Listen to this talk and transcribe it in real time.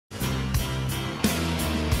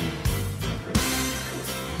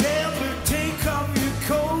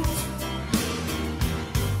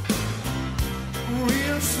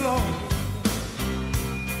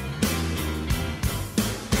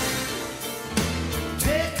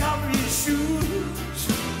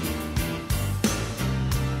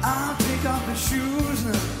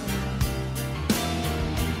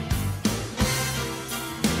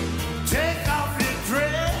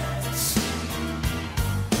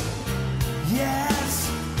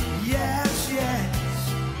Yes, yes,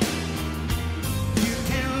 yes. You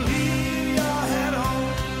can leave your head on.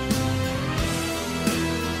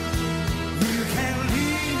 You can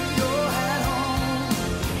leave your head on.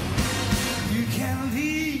 You can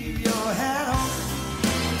leave your head on.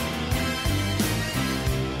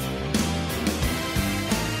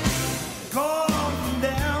 Go on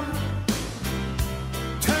down.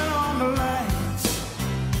 Turn on the lights.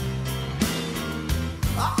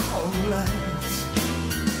 All lights.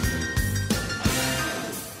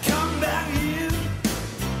 Come back here.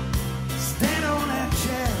 Stand on that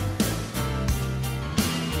chair.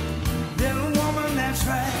 Little woman, that's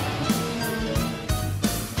right.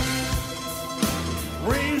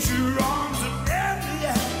 Raise your arms up in the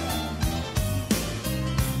air.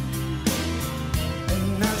 And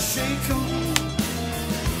now shake 'em.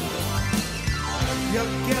 You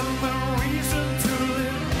give me reason to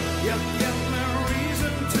live. You give me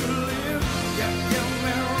reason to live. You give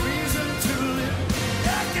me reason to live.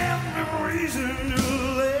 You give me reason to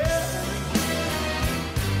live.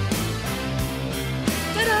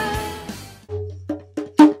 Ta-da!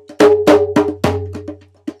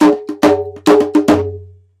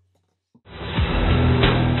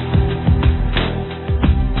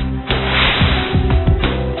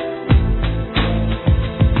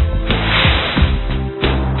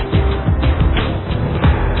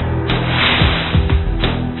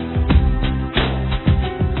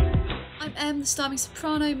 I'm the Starving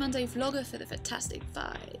Soprano, Monday vlogger for the Fantastic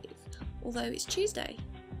Five. Although it's Tuesday,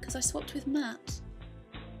 because I swapped with Matt.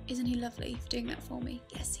 Isn't he lovely for doing that for me?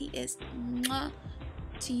 Yes, he is. Mwah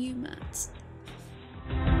to you, Matt.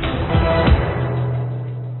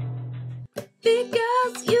 Big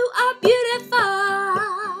girls, you are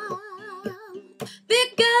beautiful.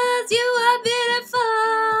 Big girls, you are beautiful.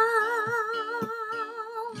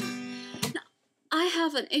 Now, I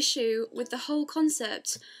have an issue with the whole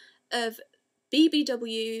concept of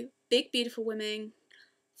BBW, big beautiful women,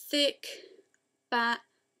 thick, fat,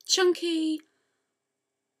 chunky.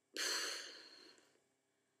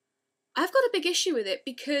 I've got a big issue with it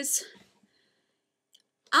because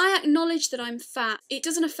I acknowledge that I'm fat. It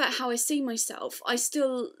doesn't affect how I see myself. I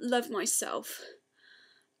still love myself.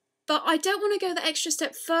 But I don't want to go the extra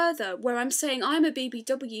step further where I'm saying I'm a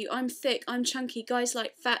BBW, I'm thick, I'm chunky, guys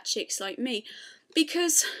like fat chicks like me,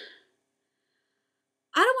 because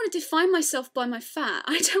I don't want to define myself by my fat.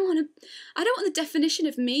 I don't want the definition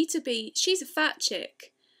of me to be, she's a fat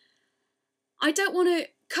chick. I don't want to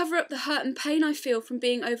cover up the hurt and pain I feel from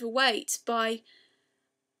being overweight by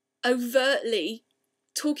overtly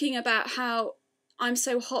talking about how I'm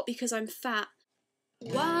so hot because I'm fat.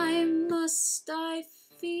 Why must I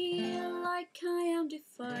feel like I am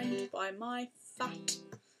defined by my fat?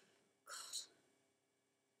 God.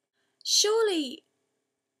 Surely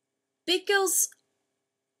big girls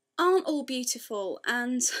aren't all beautiful,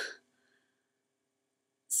 and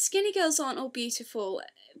skinny girls aren't all beautiful.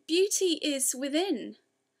 Beauty is within.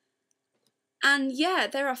 And yeah,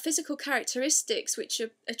 there are physical characteristics which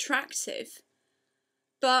are attractive,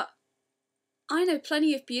 but I know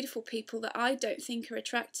plenty of beautiful people that I don't think are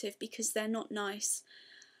attractive because they're not nice.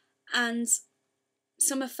 And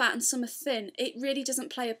some are fat and some are thin. It really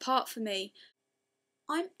doesn't play a part for me.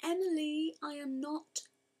 I'm Emily. I am not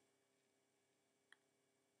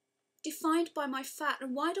defined by my fat.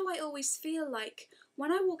 And why do I always feel like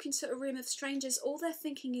when I walk into a room of strangers, all they're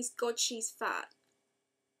thinking is, God, she's fat?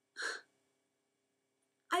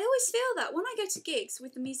 I always feel that when I go to gigs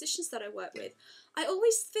with the musicians that I work with, I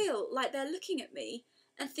always feel like they're looking at me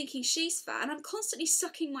and thinking she's fat, and I'm constantly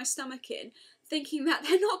sucking my stomach in, thinking that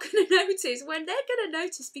they're not going to notice when they're going to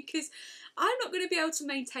notice, because I'm not going to be able to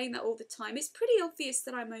maintain that all the time. It's pretty obvious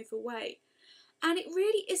that I'm overweight, and it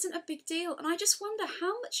really isn't a big deal, and I just wonder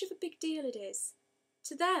how much of a big deal it is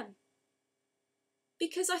to them,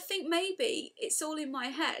 because I think maybe it's all in my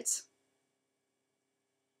head.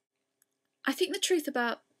 I think the truth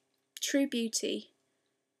about true beauty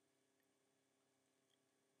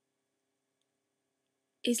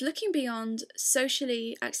is looking beyond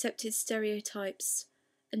socially accepted stereotypes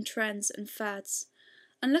and trends and fads,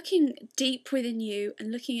 and looking deep within you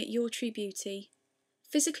and looking at your true beauty,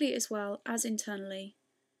 physically as well as internally.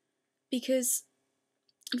 Because,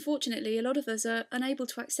 unfortunately, a lot of us are unable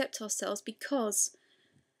to accept ourselves because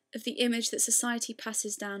of the image that society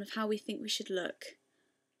passes down of how we think we should look.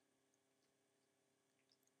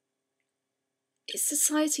 It's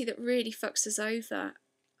society that really fucks us over.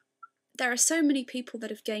 There are so many people that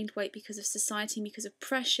have gained weight because of society, because of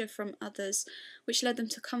pressure from others, which led them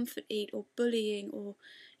to comfort eat or bullying, or,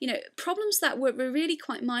 you know, problems that were really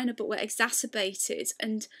quite minor but were exacerbated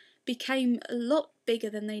and became a lot bigger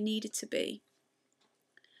than they needed to be.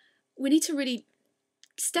 We need to really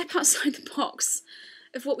step outside the box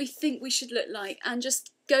of what we think we should look like and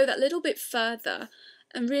just go that little bit further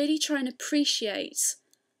and really try and appreciate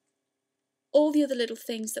all the other little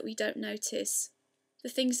things that we don't notice, the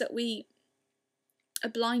things that we are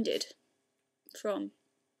blinded from.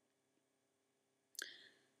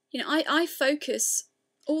 You know, I focus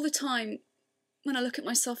all the time when I look at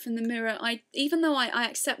myself in the mirror. Even though I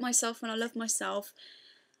accept myself and I love myself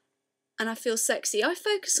and I feel sexy, I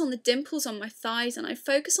focus on the dimples on my thighs and I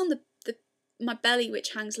focus on my belly,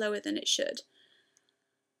 which hangs lower than it should.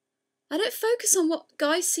 I don't focus on what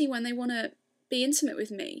guys see when they want to be intimate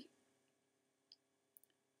with me.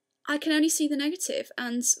 I can only see the negative,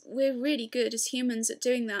 and we're really good as humans at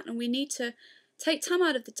doing that, and we need to take time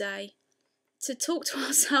out of the day to talk to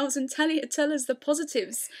ourselves and tell us the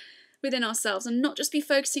positives within ourselves and not just be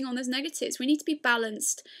focusing on those negatives. We need to be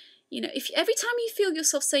balanced. You know, if every time you feel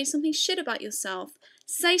yourself saying something shit about yourself,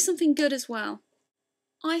 say something good as well.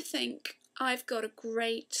 I think I've got a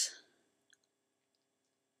great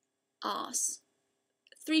arse,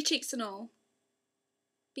 3 cheeks and all,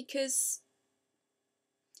 because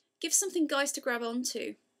give something guys to grab onto.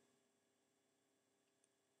 It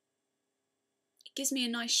gives me a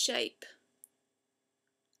nice shape.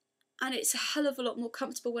 And it's a hell of a lot more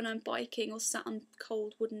comfortable when I'm biking or sat on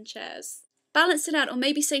cold wooden chairs. Balance it out, or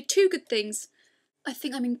maybe say 2 good things. I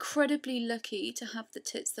think I'm incredibly lucky to have the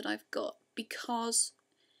tits that I've got because,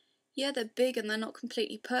 yeah, they're big and they're not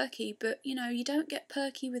completely perky, but, you know, you don't get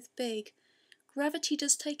perky with big. Gravity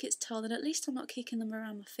does take its toll, and at least I'm not kicking them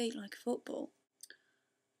around my feet like a football.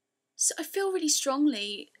 So I feel really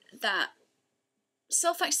strongly that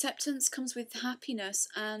self-acceptance comes with happiness,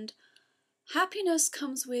 and happiness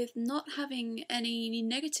comes with not having any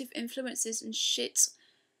negative influences and shit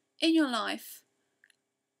in your life.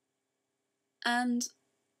 And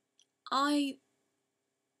I'm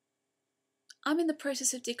in the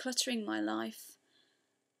process of decluttering my life.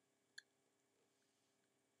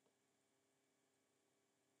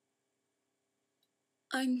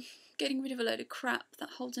 I'm getting rid of a load of crap that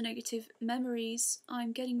holds negative memories.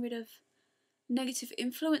 I'm getting rid of negative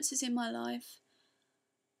influences in my life.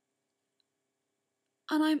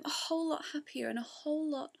 And I'm a whole lot happier and a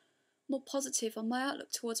whole lot more positive on my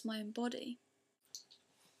outlook towards my own body.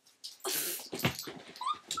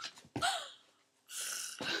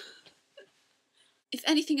 If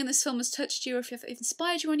anything in this film has touched you, or if it's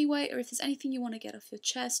inspired you anyway, or if there's anything you want to get off your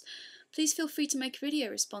chest, please feel free to make a video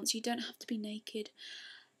response. You don't have to be naked.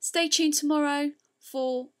 Stay tuned tomorrow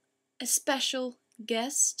for a special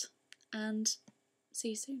guest, and see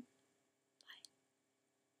you soon.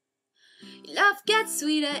 Love gets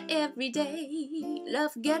sweeter every day.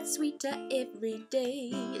 Love gets sweeter every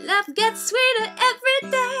day. Love gets sweeter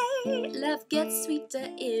every day. Love gets sweeter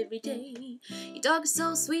every day. You talk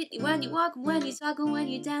so sweetly when you walk, when you talk, and when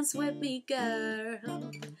you dance with me,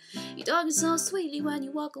 girl. You talk so sweetly when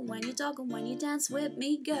you walk, and when you talk, and when you dance with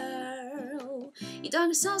me, girl. You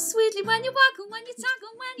talk so sweetly when you walk, and when you talk,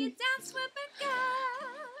 and when you dance with me,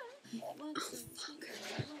 girl. Oh, fuck.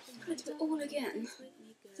 I'm gonna do it all again.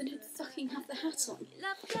 Then he'd fucking have the hat on.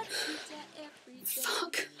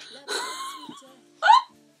 Fuck.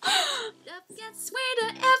 Love gets sweeter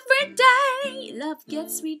every day. Love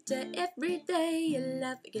gets sweeter every day.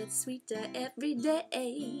 Love gets sweeter every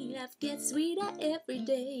day. Love gets sweeter every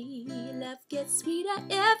day. Love gets sweeter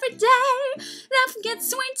every day. Love gets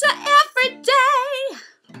sweeter every day.